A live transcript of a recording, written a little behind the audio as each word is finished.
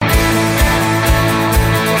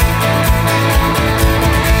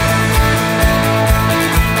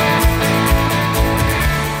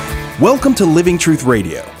Welcome to Living Truth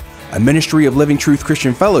Radio, a ministry of Living Truth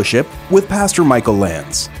Christian Fellowship with Pastor Michael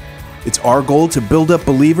Lands. It's our goal to build up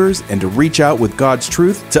believers and to reach out with God's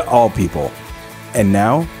truth to all people. And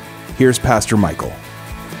now, here's Pastor Michael.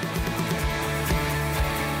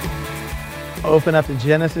 Open up to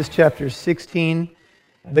Genesis chapter 16.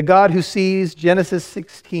 The God who sees, Genesis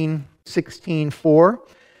 16:4.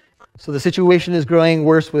 So the situation is growing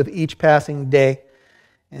worse with each passing day.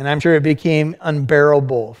 And I'm sure it became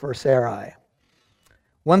unbearable for Sarai.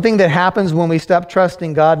 One thing that happens when we stop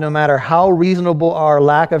trusting God, no matter how reasonable our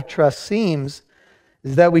lack of trust seems,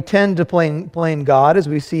 is that we tend to blame God, as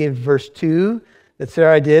we see in verse 2 that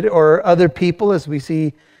Sarai did, or other people, as we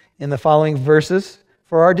see in the following verses,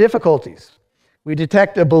 for our difficulties. We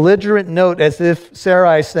detect a belligerent note as if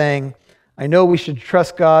Sarai is saying, I know we should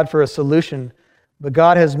trust God for a solution, but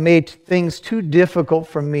God has made things too difficult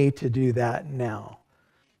for me to do that now.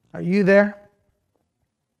 Are you there?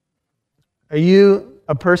 Are you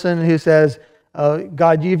a person who says,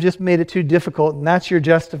 God, you've just made it too difficult, and that's your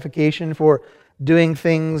justification for doing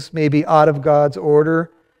things maybe out of God's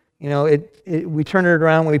order? You know, we turn it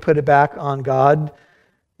around when we put it back on God.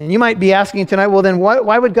 And you might be asking tonight, well then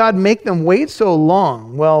why would God make them wait so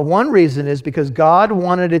long? Well, one reason is because God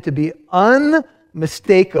wanted it to be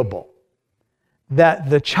unmistakable that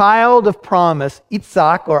the child of promise,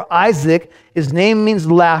 Isaac or Isaac, his name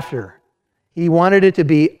means laughter. He wanted it to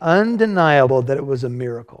be undeniable that it was a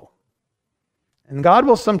miracle. And God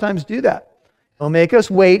will sometimes do that. He'll make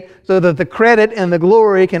us wait so that the credit and the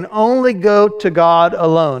glory can only go to God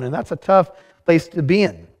alone. And that's a tough place to be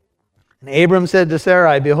in. And Abram said to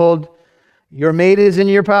Sarai, behold, your maid is in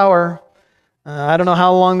your power. I don't know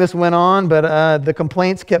how long this went on, but the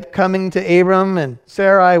complaints kept coming to Abram, and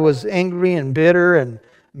Sarai was angry and bitter and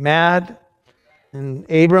mad. And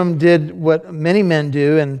Abram did what many men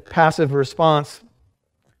do in passive response.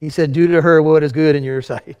 He said, do to her what is good in your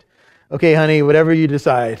sight. Okay, honey, whatever you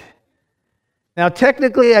decide. Now,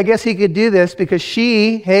 technically, I guess he could do this because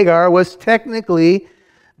she, Hagar, was technically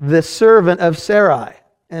the servant of Sarai.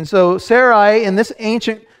 And so Sarai, in this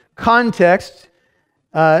ancient context,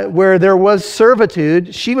 where there was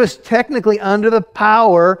servitude, she was technically under the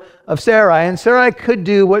power of Sarai, and Sarai could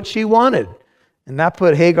do what she wanted. And that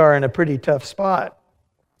put Hagar in a pretty tough spot.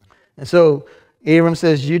 And so Abram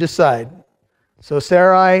says, you decide. So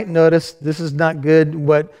Sarai, notice this is not good.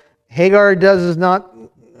 What Hagar does is not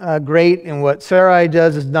great, and what Sarai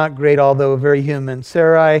does is not great, although very human.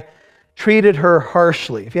 Sarai treated her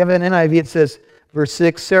harshly. If you have an NIV, it says, verse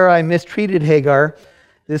 6, Sarai mistreated Hagar.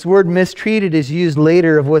 This word mistreated is used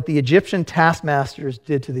later of what the Egyptian taskmasters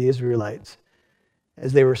did to the Israelites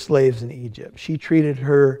as they were slaves in Egypt. She treated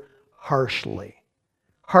her harshly.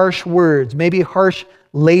 Harsh words, maybe harsh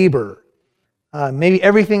labor, maybe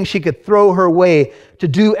everything she could throw her way to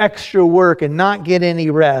do extra work and not get any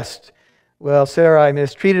rest. Well, Sarai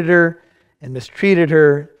mistreated her, and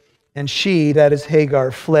she, that is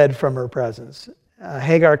Hagar, fled from her presence.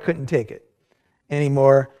 Hagar couldn't take it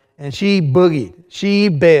anymore. And she boogied, she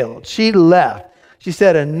bailed, she left. She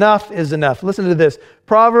said, enough is enough. Listen to this.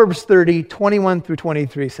 Proverbs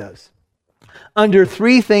 30:21-23 says, under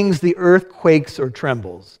 3 things the earth quakes or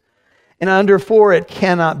trembles, and under 4 it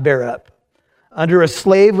cannot bear up. Under a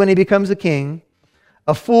slave when he becomes a king,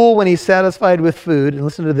 a fool when he's satisfied with food, and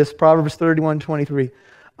listen to this, Proverbs 31:23,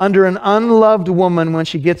 under an unloved woman when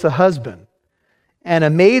she gets a husband, and a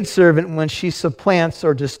maidservant when she supplants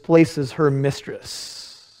or displaces her mistress.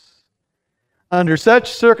 Under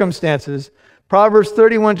such circumstances, Proverbs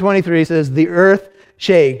 31:23 says, the earth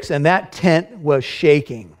shakes, and that tent was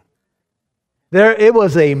shaking. It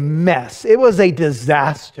was a mess. It was a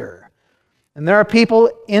disaster. And there are people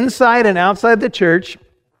inside and outside the church,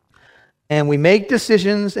 and we make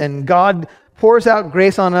decisions, and God pours out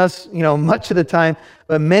grace on us, much of the time.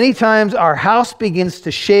 But many times our house begins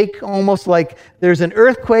to shake, almost like there's an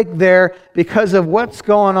earthquake there because of what's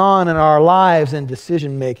going on in our lives and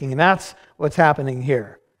decision making. And that's what's happening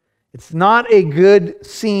here. It's not a good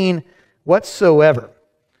scene whatsoever.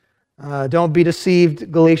 Don't be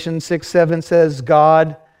deceived. Galatians 6:7 says,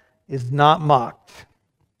 God is not mocked.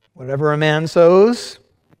 Whatever a man sows,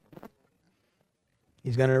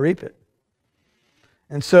 he's going to reap it.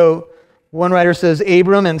 And so one writer says,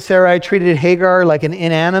 Abram and Sarai treated Hagar like an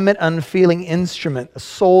inanimate, unfeeling instrument, a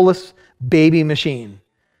soulless baby machine.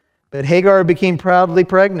 But Hagar became proudly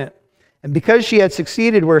pregnant. And because she had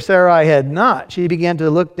succeeded where Sarai had not, she began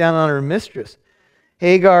to look down on her mistress.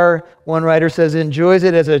 Hagar, one writer says, enjoys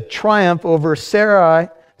it as a triumph over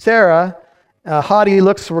Sarah. Haughty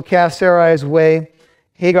looks were cast Sarai's way.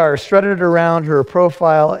 Hagar strutted around her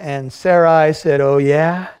profile, and Sarai said, oh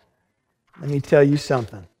yeah? Let me tell you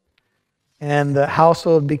something. And the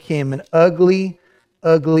household became an ugly,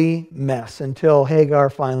 ugly mess until Hagar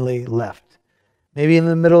finally left. Maybe in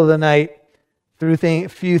the middle of the night, threw a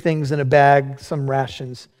few things in a bag, some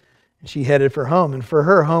rations, and she headed for home. And for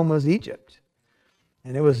her, home was Egypt.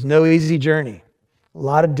 And it was no easy journey. A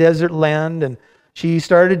lot of desert land, and she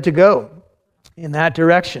started to go in that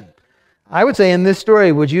direction. I would say in this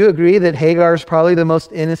story, would you agree that Hagar is probably the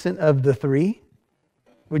most innocent of the three?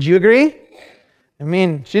 Would you agree? I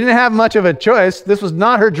mean, she didn't have much of a choice. This was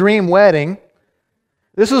not her dream wedding.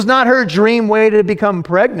 This was not her dream way to become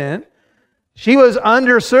pregnant. She was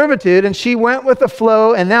under servitude, and she went with the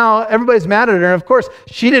flow, and now everybody's mad at her. And of course,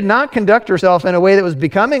 she did not conduct herself in a way that was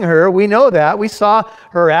becoming her. We know that. We saw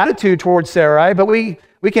her attitude towards Sarai, but we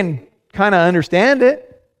can kind of understand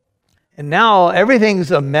it. And now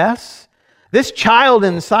everything's a mess. This child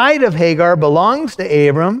inside of Hagar belongs to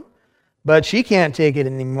Abram, but she can't take it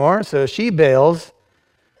anymore, so she bails.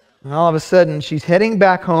 And all of a sudden, she's heading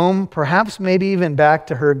back home, perhaps maybe even back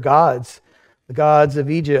to her gods, the gods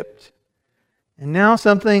of Egypt. And now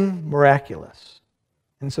something miraculous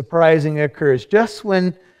and surprising occurs just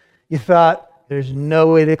when you thought there's no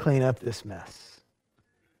way to clean up this mess.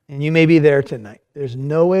 And you may be there tonight. There's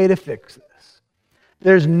no way to fix this.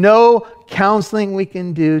 There's no counseling we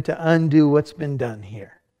can do to undo what's been done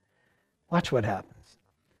here. Watch what happens.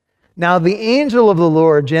 Now the angel of the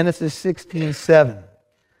Lord, Genesis 16:7,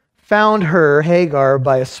 found her, Hagar,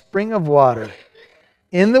 by a spring of water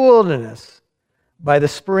in the wilderness, by the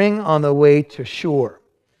spring on the way to Shur.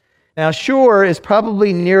 Now Shur is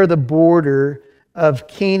probably near the border of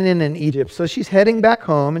Canaan and Egypt. So she's heading back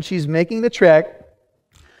home and she's making the trek.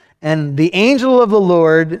 And the angel of the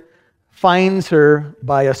Lord finds her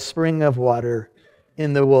by a spring of water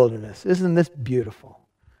in the wilderness. Isn't this beautiful?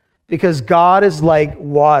 Because God is like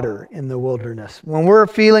water in the wilderness. When we're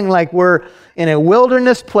feeling like we're in a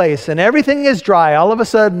wilderness place and everything is dry, all of a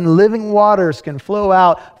sudden living waters can flow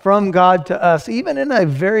out from God to us, even in a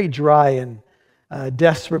very dry and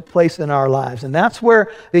desperate place in our lives. And that's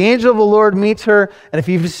where the angel of the Lord meets her. And if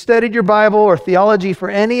you've studied your Bible or theology for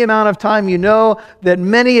any amount of time, you know that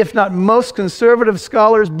many, if not most, conservative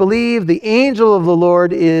scholars believe the angel of the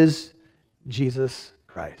Lord is Jesus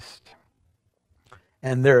Christ.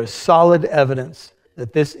 And there is solid evidence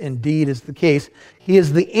that this indeed is the case. He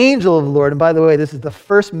is the angel of the Lord. And by the way, this is the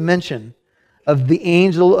first mention of the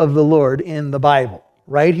angel of the Lord in the Bible.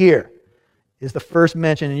 Right here is the first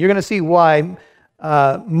mention. And you're going to see why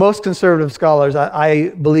most conservative scholars, I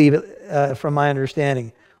believe, from my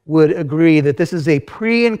understanding, would agree that this is a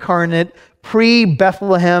pre-incarnate,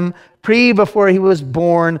 pre-Bethlehem, pre-before he was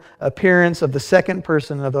born appearance of the second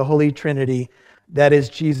person of the Holy Trinity, that is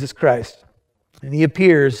Jesus Christ. And he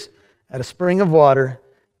appears at a spring of water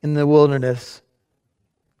in the wilderness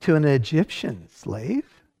to an Egyptian slave.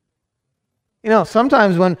 You know,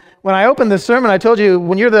 sometimes when I open this sermon, I told you,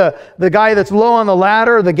 when you're the guy that's low on the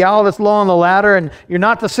ladder, the gal that's low on the ladder, and you're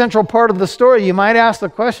not the central part of the story, you might ask the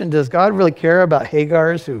question, does God really care about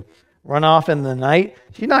Hagars who run off in the night?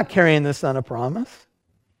 She's not carrying the son of promise.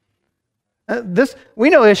 We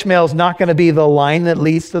know Ishmael's not going to be the line that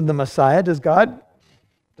leads to the Messiah. Does God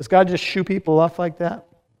just shoo people off like that?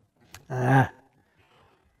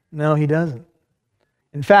 No, he doesn't.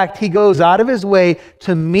 In fact, he goes out of his way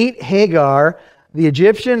to meet Hagar, the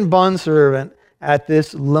Egyptian bondservant, at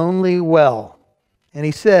this lonely well. And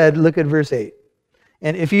he said, look at verse 8.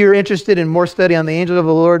 And if you're interested in more study on the angel of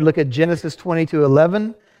the Lord, look at Genesis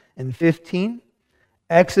 22:11 and 15.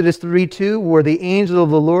 Exodus 3:2, where the angel of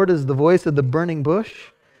the Lord is the voice of the burning bush.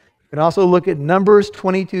 You can also look at Numbers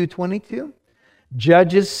 22:22.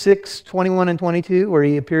 Judges 6:21 and 22, where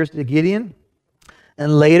he appears to Gideon.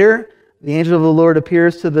 And later, the angel of the Lord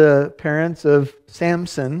appears to the parents of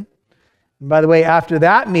Samson. And by the way, after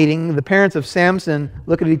that meeting, the parents of Samson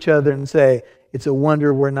look at each other and say, it's a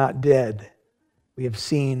wonder we're not dead. We have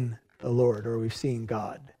seen the Lord, or we've seen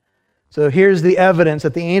God. So here's the evidence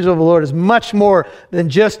that the angel of the Lord is much more than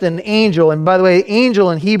just an angel. And by the way,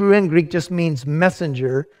 angel in Hebrew and Greek just means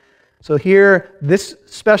messenger. So here, this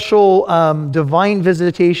special divine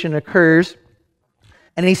visitation occurs.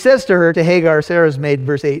 And he says to her, to Hagar, Sarah's maid,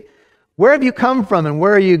 verse 8, where have you come from and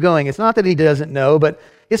where are you going? It's not that he doesn't know, but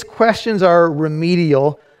his questions are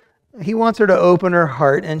remedial. He wants her to open her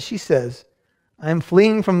heart. And she says, I am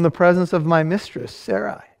fleeing from the presence of my mistress,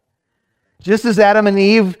 Sarai. Just as Adam and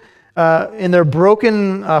Eve, in their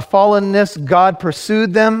broken fallenness, God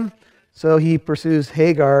pursued them, so he pursues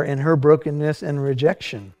Hagar in her brokenness and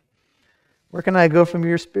rejection. Where can I go from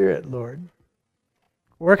your spirit, Lord?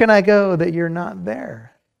 Where can I go that you're not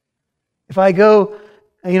there? If I go,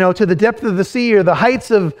 to the depth of the sea or the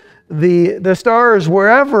heights of the stars,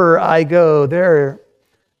 wherever I go, there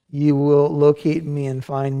you will locate me and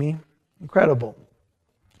find me. Incredible.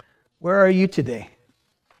 Where are you today?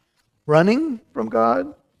 Running from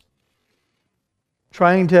God?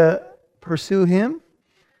 Trying to pursue Him?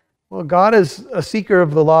 Well, God is a seeker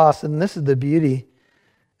of the lost, and this is the beauty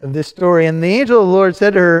of this story. And the angel of the Lord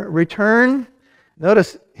said to her, return.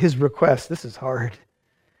 Notice his request. This is hard.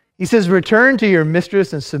 He says, return to your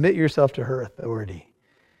mistress and submit yourself to her authority.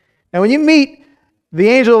 Now, when you meet the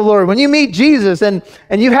angel of the Lord, when you meet Jesus and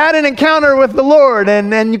you've had an encounter with the Lord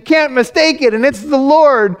and you can't mistake it, and it's the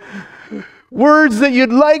Lord, words that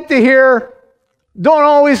you'd like to hear don't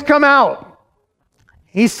always come out.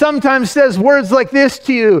 He sometimes says words like this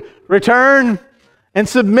to you, return and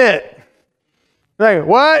submit. Like,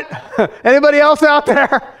 what? Anybody else out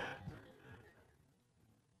there?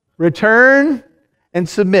 Return and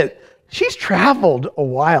submit. She's traveled a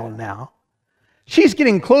while now. She's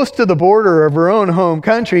getting close to the border of her own home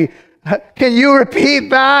country. Can you repeat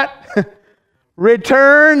that?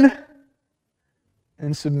 Return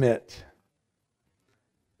and submit.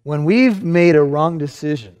 When we've made a wrong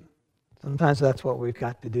decision, sometimes that's what we've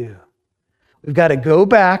got to do. We've got to go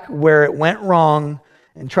back where it went wrong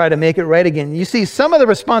and try to make it right again. You see, some of the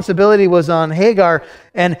responsibility was on Hagar,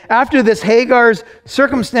 and after this, Hagar's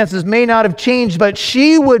circumstances may not have changed, but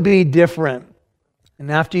she would be different.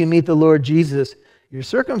 And after you meet the Lord Jesus, your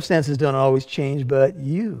circumstances don't always change, but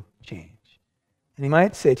you change. And He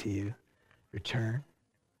might say to you, return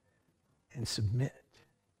and submit.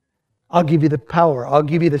 I'll give you the power. I'll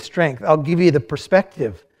give you the strength. I'll give you the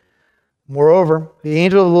perspective. Moreover, the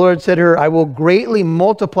angel of the Lord said to her, I will greatly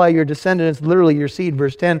multiply your descendants, literally your seed,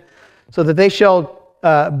 verse 10, so that they shall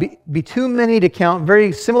be too many to count.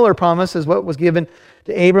 Very similar promise as what was given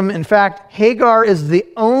to Abram. In fact, Hagar is the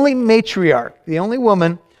only matriarch, the only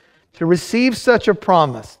woman to receive such a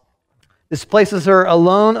promise. This places her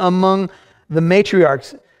alone among the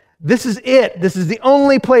matriarchs. This is it. This is the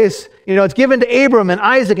only place, it's given to Abram and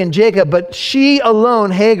Isaac and Jacob, but she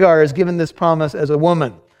alone, Hagar, is given this promise as a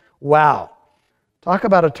woman. Wow. Talk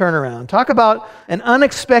about a turnaround. Talk about an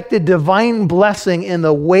unexpected divine blessing in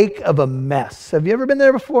the wake of a mess. Have you ever been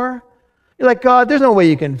there before? You're like, God, there's no way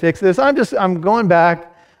you can fix this. I'm going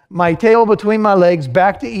back, my tail between my legs,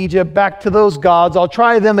 back to Egypt, back to those gods. I'll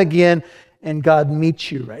try them again. And God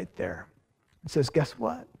meets you right there and says, guess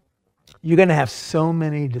what? You're going to have so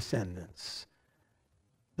many descendants.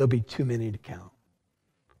 There'll be too many to count.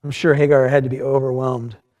 I'm sure Hagar had to be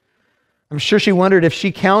overwhelmed. I'm sure she wondered if she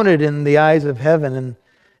counted in the eyes of heaven. And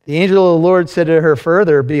the angel of the Lord said to her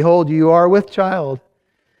further, behold, you are with child,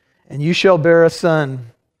 and you shall bear a son,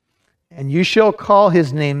 and you shall call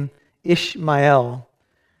his name Ishmael.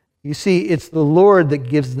 You see, it's the Lord that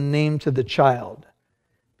gives the name to the child,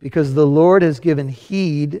 because the Lord has given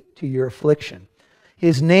heed to your affliction.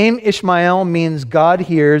 His name, Ishmael, means God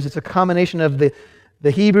hears. It's a combination of the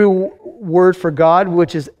Hebrew word for God,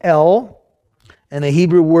 which is El, and the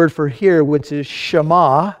Hebrew word for hear, which is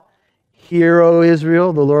Shema. Hear, O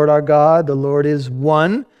Israel, the Lord our God, the Lord is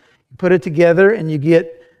one. You put it together and you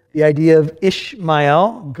get the idea of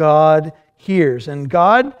Ishmael, God hears. And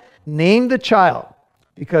God named the child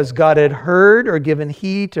because God had heard or given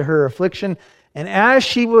heed to her affliction. And as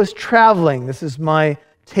she was traveling, this is my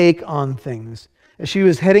take on things, as she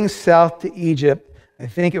was heading south to Egypt, I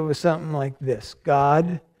think it was something like this.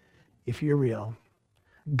 God, if you're real.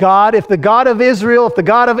 God, if the God of Israel, if the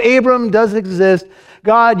God of Abram does exist,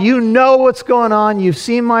 God, you know what's going on. You've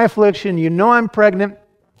seen my affliction. You know I'm pregnant.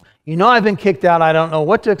 You know I've been kicked out. I don't know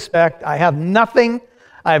what to expect. I have nothing.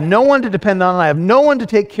 I have no one to depend on. I have no one to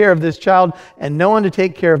take care of this child and no one to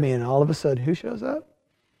take care of me. And all of a sudden, who shows up?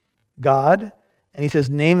 God. And He says,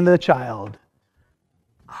 name the child.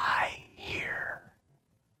 I hear.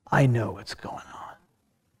 I know what's going on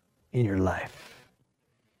in your life.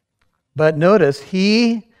 But notice,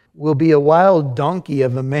 he will be a wild donkey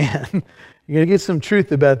of a man. You're going to get some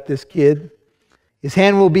truth about this kid. His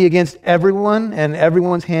hand will be against everyone, and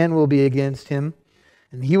everyone's hand will be against him.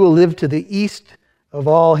 And he will live to the east of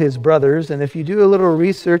all his brothers. And if you do a little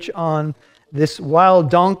research on this wild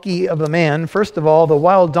donkey of a man, first of all, the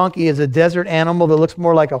wild donkey is a desert animal that looks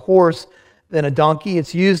more like a horse than a donkey.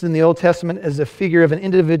 It's used in the Old Testament as a figure of an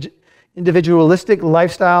individualistic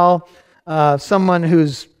lifestyle, someone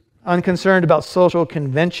who's unconcerned about social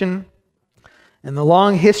convention. And the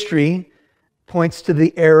long history points to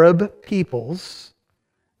the Arab peoples,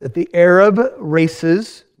 that the Arab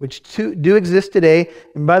races, which do exist today.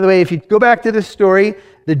 And by the way, if you go back to this story,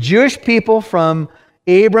 the Jewish people from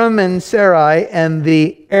Abram and Sarai and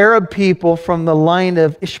the Arab people from the line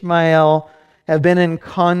of Ishmael have been in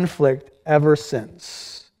conflict ever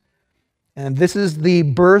since. And this is the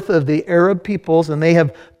birth of the Arab peoples, and they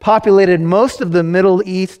have populated most of the Middle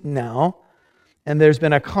East now. And there's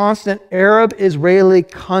been a constant Arab-Israeli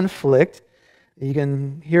conflict that you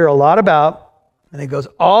can hear a lot about, and it goes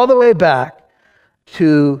all the way back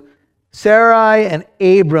to Sarai and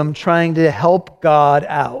Abram trying to help God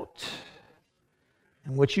out.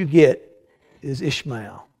 And what you get is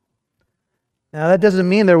Ishmael. Now, that doesn't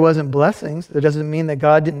mean there wasn't blessings. That doesn't mean that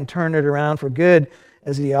God didn't turn it around for good,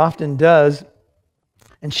 as he often does.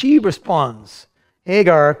 And she responds.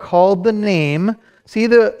 Hagar called the name. See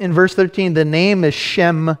in verse 13, the name is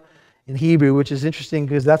Shem in Hebrew, which is interesting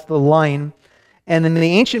because that's the line. And in the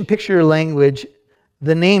ancient picture language,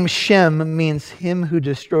 the name Shem means him who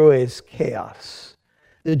destroys chaos.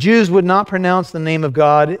 The Jews would not pronounce the name of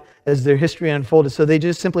God as their history unfolded, so they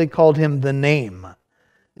just simply called him the name.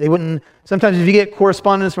 They wouldn't, sometimes if you get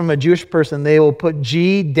correspondence from a Jewish person, they will put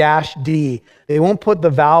G-D. They won't put the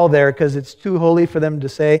vowel there because it's too holy for them to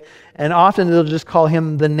say. And often they'll just call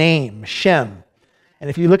him the name, Shem. And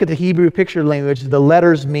if you look at the Hebrew picture language, the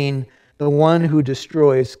letters mean the one who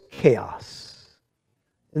destroys chaos.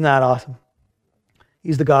 Isn't that awesome?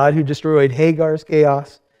 He's the God who destroyed Hagar's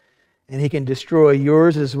chaos, and he can destroy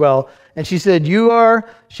yours as well. And she said,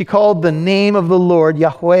 she called the name of the Lord,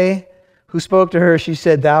 Yahweh, who spoke to her. She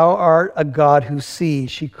said, thou art a God who sees.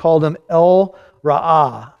 She called him El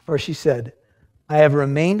Ra'ah, for she said, I have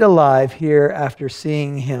remained alive here after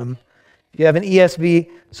seeing him. If you have an ESV,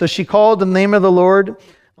 so she called the name of the Lord,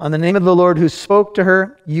 on the name of the Lord who spoke to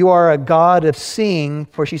her, you are a God of seeing,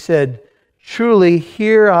 for she said, truly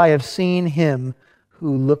here I have seen him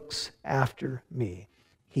who looks after me.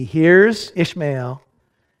 He hears Ishmael.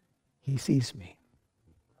 He sees me.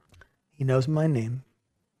 He knows my name.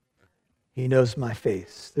 He knows my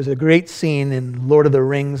face. There's a great scene in Lord of the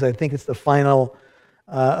Rings. I think it's the final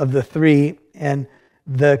of the three. And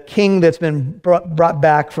the king that's been brought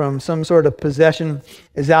back from some sort of possession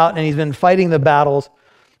is out, and he's been fighting the battles.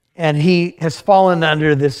 And he has fallen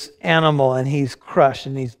under this animal, and he's crushed,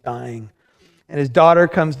 and he's dying. And his daughter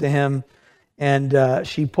comes to him, and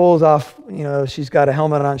she pulls off, she's got a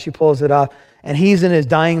helmet on, she pulls it off. And he's in his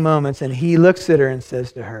dying moments, and he looks at her and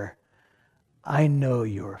says to her, I know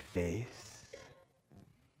your face.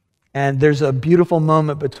 And there's a beautiful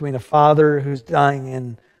moment between a father who's dying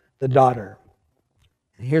and the daughter.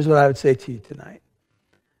 And here's what I would say to you tonight.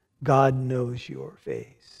 God knows your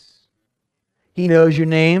face. He knows your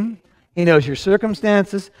name. He knows your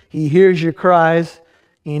circumstances. He hears your cries.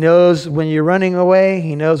 He knows when you're running away.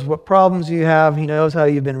 He knows what problems you have. He knows how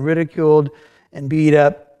you've been ridiculed and beat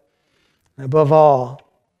up. And above all,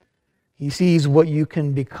 he sees what you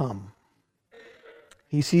can become.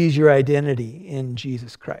 He sees your identity in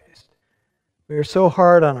Jesus Christ. We are so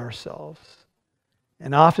hard on ourselves,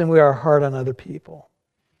 and often we are hard on other people.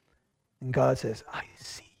 And God says, I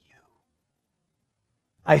see you.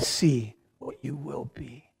 I see what you will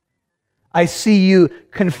be. I see you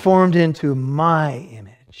conformed into my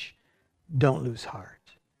image. Don't lose heart.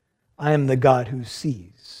 I am the God who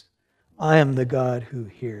sees. I am the God who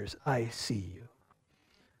hears. I see you.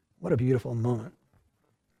 What a beautiful moment.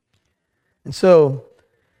 And so,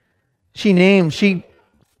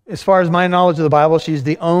 as far as my knowledge of the Bible, she's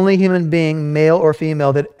the only human being, male or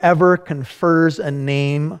female, that ever confers a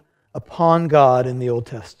name upon God in the Old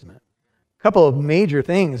Testament. A couple of major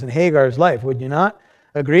things in Hagar's life, would you not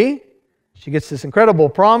agree? She gets this incredible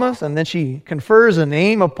promise, and then she confers a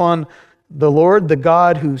name upon the Lord, the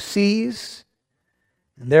God who sees.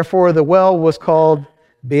 And therefore the well was called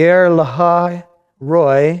Be'er Lahai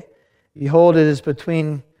Roi. Behold, it is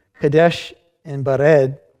between Kadesh and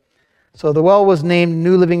Bered. So the well was named,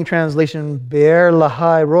 New Living Translation, Be'er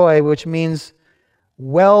Lahai Roi, which means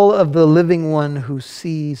well of the living one who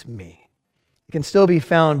sees me. It can still be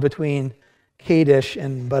found between Kadesh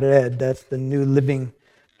and Bered. That's the New Living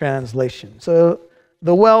Translation. So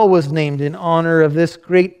the well was named in honor of this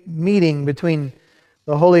great meeting between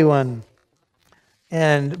the Holy One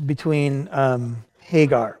and between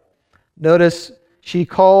Hagar. Notice she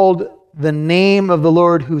called the name of the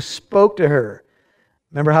Lord who spoke to her.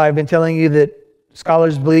 Remember how I've been telling you that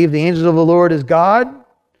scholars believe the angel of the Lord is God?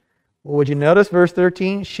 Well, would you notice verse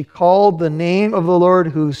 13? She called the name of the Lord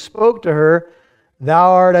who spoke to her,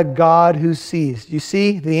 thou art a God who sees. You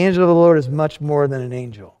see, the angel of the Lord is much more than an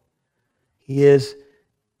angel. He is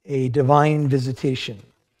a divine visitation,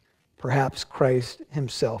 perhaps Christ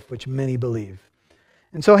himself, which many believe.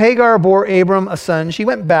 And so Hagar bore Abram a son. She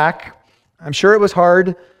went back. I'm sure it was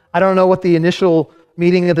hard. I don't know what the initial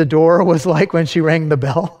meeting at the door was like when she rang the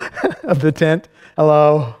bell of the tent.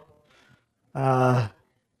 Hello,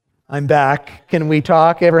 I'm back. Can we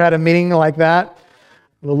talk? Ever had a meeting like that?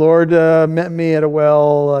 The Lord met me at a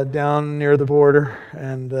well down near the border,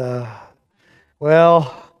 and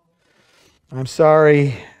well, I'm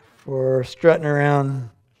sorry for strutting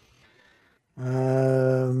around,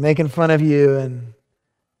 making fun of you, and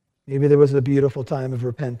maybe there was a beautiful time of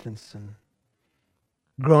repentance and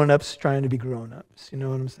grown-ups trying to be grown-ups. You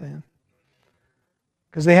know what I'm saying?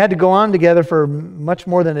 Because they had to go on together for much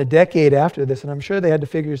more than a decade after this, and I'm sure they had to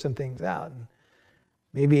figure some things out. And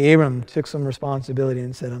maybe Abram took some responsibility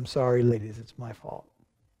and said, I'm sorry, ladies, it's my fault.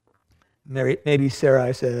 Maybe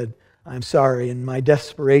Sarai said, I'm sorry, in my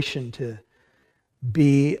desperation to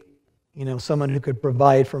be, someone who could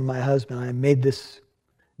provide for my husband, I made this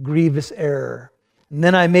grievous error. And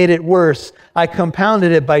then I made it worse. I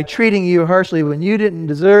compounded it by treating you harshly when you didn't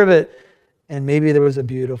deserve it. And maybe there was a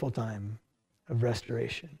beautiful time of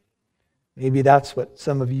restoration. Maybe that's what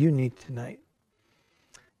some of you need tonight.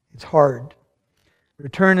 It's hard.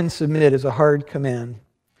 Return and submit is a hard command.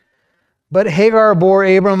 But Hagar bore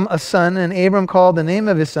Abram a son, and Abram called the name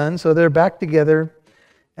of his son, so they're back together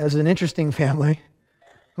as an interesting family,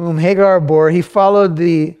 whom Hagar bore. He followed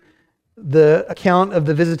the account of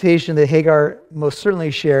the visitation that Hagar most certainly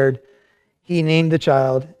shared. He named the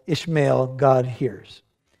child Ishmael, God hears.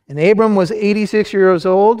 And Abram was 86 years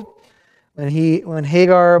old when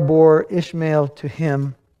Hagar bore Ishmael to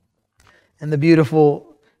him. And the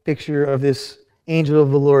beautiful picture of this angel of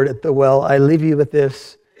the Lord at the well. I leave you with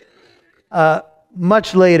this.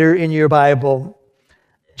 Much later in your Bible,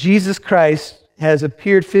 Jesus Christ has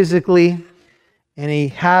appeared physically, and he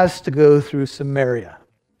has to go through Samaria.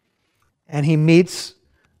 And he meets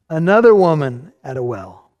another woman at a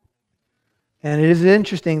well. And it is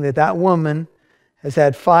interesting that woman has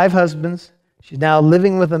had 5 husbands. She's now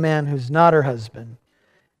living with a man who's not her husband.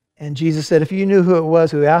 And Jesus said, if you knew who it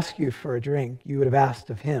was who asked you for a drink, you would have asked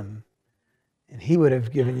of him. And he would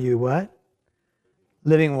have given you what?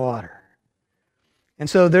 Living water. And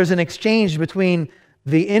so there's an exchange between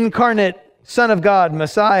the incarnate Son of God,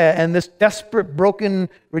 Messiah, and this desperate, broken,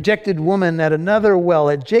 rejected woman at another well,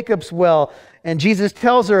 at Jacob's well. And Jesus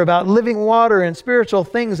tells her about living water and spiritual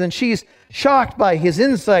things, and she's shocked by his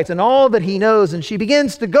insights and all that he knows. And she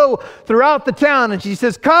begins to go throughout the town, and she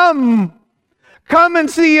says, come and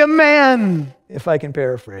see a man, if I can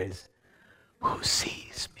paraphrase, who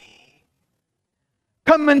sees me.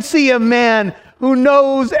 Come and see a man who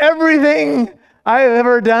knows everything I've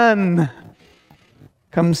ever done.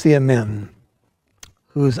 Come see a man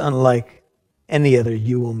who's unlike any other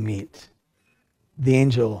you will meet. The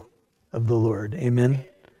angel of the Lord. Amen.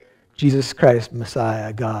 Jesus Christ,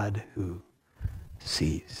 Messiah, God who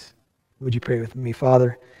sees. Would you pray with me?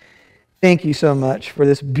 Father, thank you so much for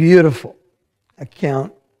this beautiful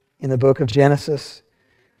account in the book of Genesis.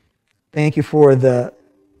 Thank you for the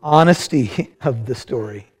honesty of the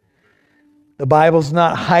story. The Bible's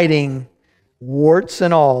not hiding warts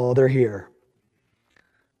and all, they're here.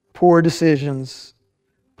 Poor decisions,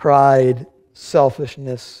 pride,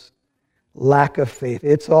 selfishness, lack of faith.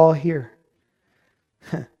 It's all here.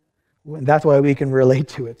 That's why we can relate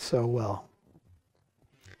to it so well.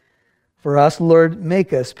 For us, Lord,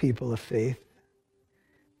 make us people of faith.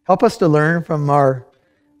 Help us to learn from our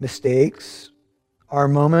mistakes, our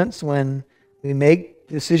moments when we make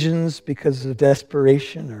decisions because of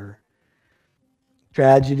desperation or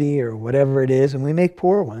tragedy or whatever it is, and we make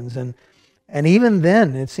poor ones. And even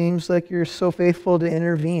then, it seems like you're so faithful to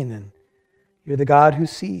intervene, and you're the God who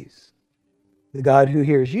sees, the God who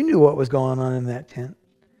hears. You knew what was going on in that tent,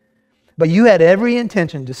 but you had every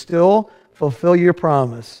intention to still fulfill your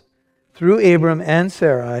promise through Abram and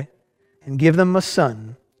Sarai and give them a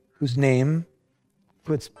son whose name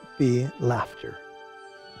would be laughter,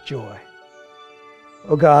 joy.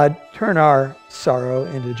 Oh God, turn our sorrow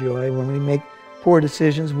into joy when we make poor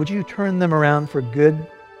decisions. Would you turn them around for good?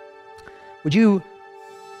 Would you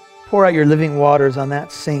pour out your living waters on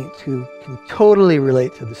that saint who can totally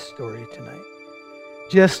relate to the story tonight?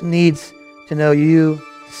 Just needs to know you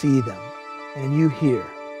see them and you hear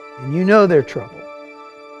and you know their trouble.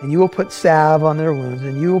 And you will put salve on their wounds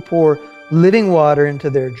and you will pour living water into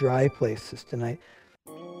their dry places tonight.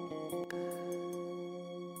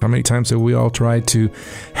 How many times have we all tried to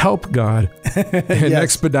help God and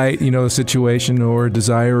expedite, the situation or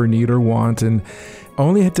desire or need or want, and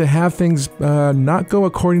only to have things not go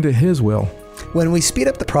according to His will? When we speed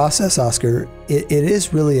up the process, Oscar, it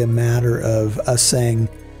is really a matter of us saying,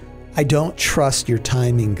 I don't trust your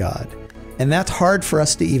timing, God. And that's hard for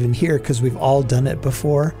us to even hear because we've all done it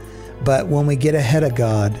before. But when we get ahead of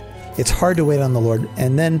God, it's hard to wait on the Lord.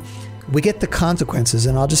 And then we get the consequences.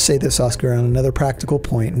 And I'll just say this, Oscar, on another practical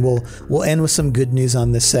point, and we'll end with some good news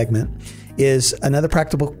on this segment, is another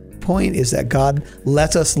practical point is that God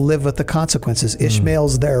lets us live with the consequences.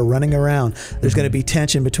 Ishmael's there running around. There's going to be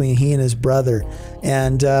tension between he and his brother.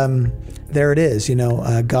 And there it is.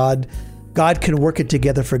 God can work it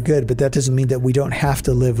together for good, but that doesn't mean that we don't have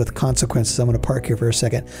to live with consequences. I'm going to park here for a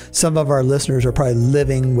second. Some of our listeners are probably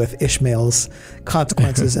living with Ishmael's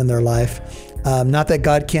consequences in their life. Not that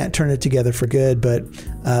God can't turn it together for good, but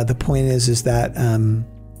the point is that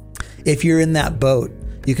if you're in that boat,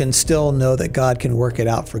 you can still know that God can work it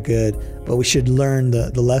out for good, but we should learn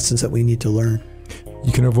the lessons that we need to learn.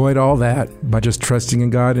 You can avoid all that by just trusting in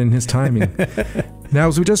God and his timing. Now,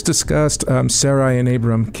 as we just discussed Sarai and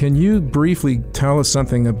Abram, can you briefly tell us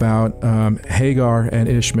something about Hagar and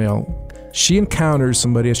Ishmael? She encounters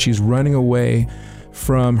somebody as she's running away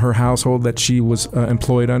from her household that she was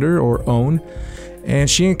employed under or owned, and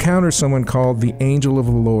she encounters someone called the Angel of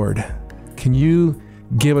the Lord. Can you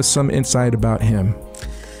give us some insight about him?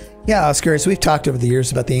 Yeah, Oscar, as we've talked over the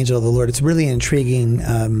years about the Angel of the Lord, it's really an intriguing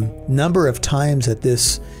number of times that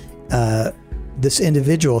this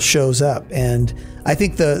individual shows up. And I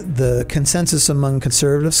think the consensus among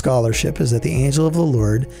conservative scholarship is that the Angel of the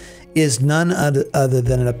Lord is none other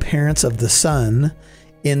than an appearance of the Son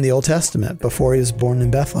in the Old Testament before he was born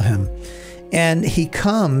in Bethlehem. And he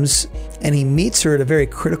comes and he meets her at a very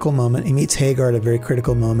critical moment. He meets Hagar at a very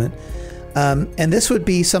critical moment. And this would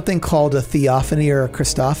be something called a theophany or a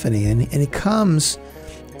Christophany. And he comes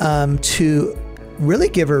to really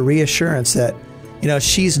give her reassurance that,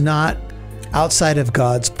 she's not outside of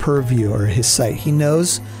God's purview or his sight. He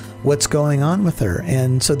knows what's going on with her.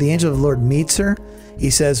 And so the angel of the Lord meets her. He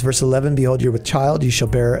says, verse 11, "Behold, you're with child, you shall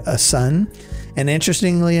bear a son." And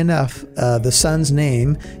interestingly enough, the son's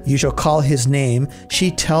name, you shall call his name.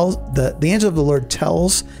 The angel of the Lord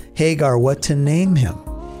tells Hagar what to name him,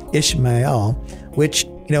 Ishmael, which,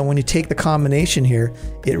 when you take the combination here,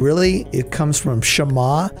 it comes from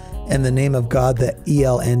Shema and the name of God, the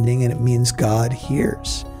El ending, and it means God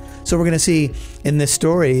hears. So we're going to see in this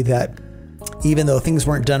story that even though things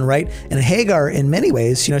weren't done right, and Hagar, in many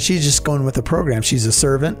ways, she's just going with the program. She's a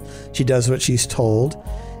servant. She does what she's told.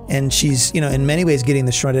 And she's, in many ways getting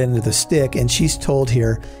the short end of the stick. And she's told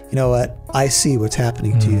here, you know what? I see what's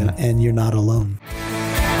happening to you, and you're not alone.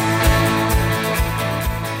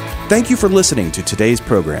 Thank you for listening to today's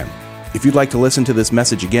program. If you'd like to listen to this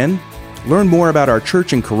message again, learn more about our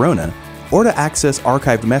church in Corona, or to access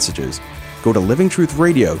archived messages, go to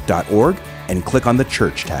livingtruthradio.org and click on the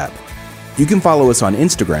Church tab. You can follow us on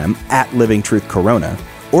Instagram @LivingTruthCorona,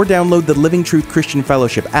 or download the Living Truth Christian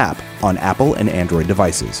Fellowship app on Apple and Android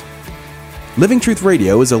devices. Living Truth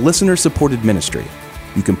Radio is a listener-supported ministry.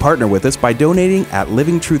 You can partner with us by donating at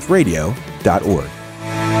livingtruthradio.org.